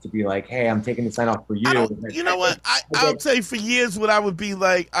off to be like, hey, I'm taking this night off for you. You know what? I'll tell you for years what I would be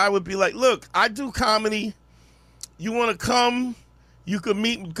like, look, I do comedy. You want to come, you can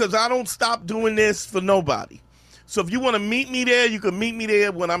meet, because I don't stop doing this for nobody. So if you want to meet me there, you can meet me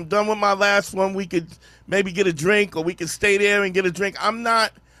there. When I'm done with my last one, we could maybe get a drink or we could stay there and get a drink. I'm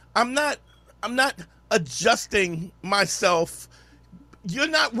not adjusting myself. You're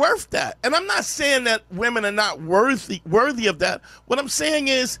not worth that. And I'm not saying that women are not worthy of that. What I'm saying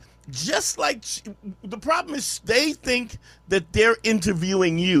is, just like the problem is they think that they're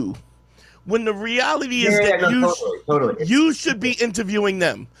interviewing you, when the reality is you should be interviewing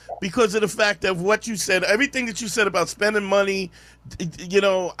them because of the fact of what you said, everything that you said about spending money.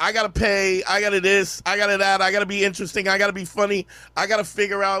 I got to pay, I got to this, I got to that, I got to be interesting, I got to be funny, I got to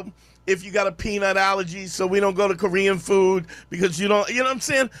figure out if you got a peanut allergy so we don't go to Korean food because you don't, you know what I'm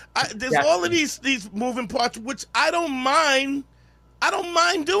saying? There's all of these moving parts, which I don't mind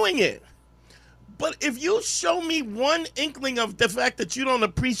doing it. But if you show me one inkling of the fact that you don't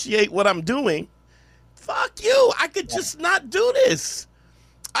appreciate what I'm doing, fuck you. I could just not do this.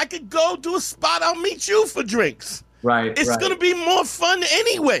 I could go do a spot. I'll meet you for drinks. Right. It's going to be more fun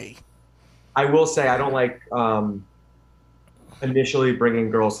anyway. I will say I don't like initially bringing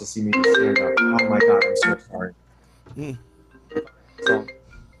girls to see me stand up. Oh my God, I'm so sorry. So,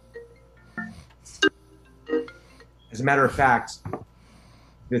 as a matter of fact,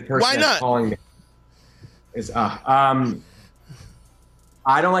 the person that's calling me is I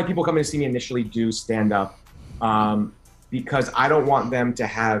don't like people coming to see me initially do stand up because I don't want them to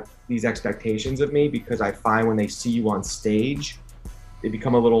have these expectations of me, because I find when they see you on stage, they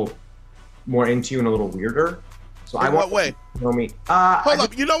become a little more into you and a little weirder. So in what way? You know me. Hold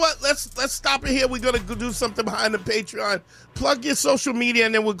up. You know what? Let's stop it here. We're gonna go do something behind the Patreon. Plug your social media,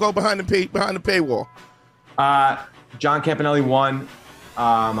 and then we'll go behind the paywall. John Campanelli 1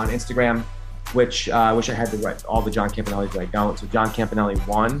 on Instagram, which I wish I had to write all the John Campanellis, but I don't. So John Campanelli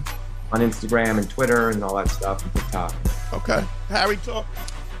 1 on Instagram and Twitter and all that stuff and TikTok. Okay. Harry talk.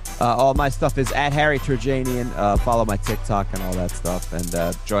 All my stuff is at Harry Turjanian. Follow my TikTok and all that stuff.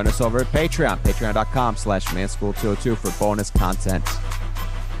 And join us over at Patreon, patreon.com/manschool202 for bonus content.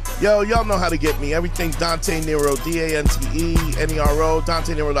 Yo, y'all know how to get me. Everything Dante Nero, DanteNero,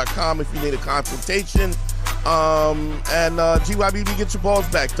 DanteNero.com if you need a consultation. And GYBB, get your balls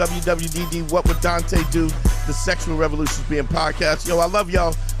back. WWDD, What Would Dante Do? The Sexual Revolution is being podcast. Yo, I love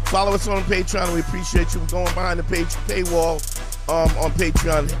y'all. Follow us on Patreon. We appreciate you. We're going behind the paywall. On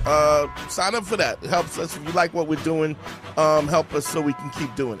Patreon. Sign up for that. It helps us. If you like what we're doing, help us so we can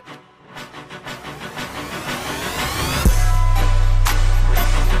keep doing it.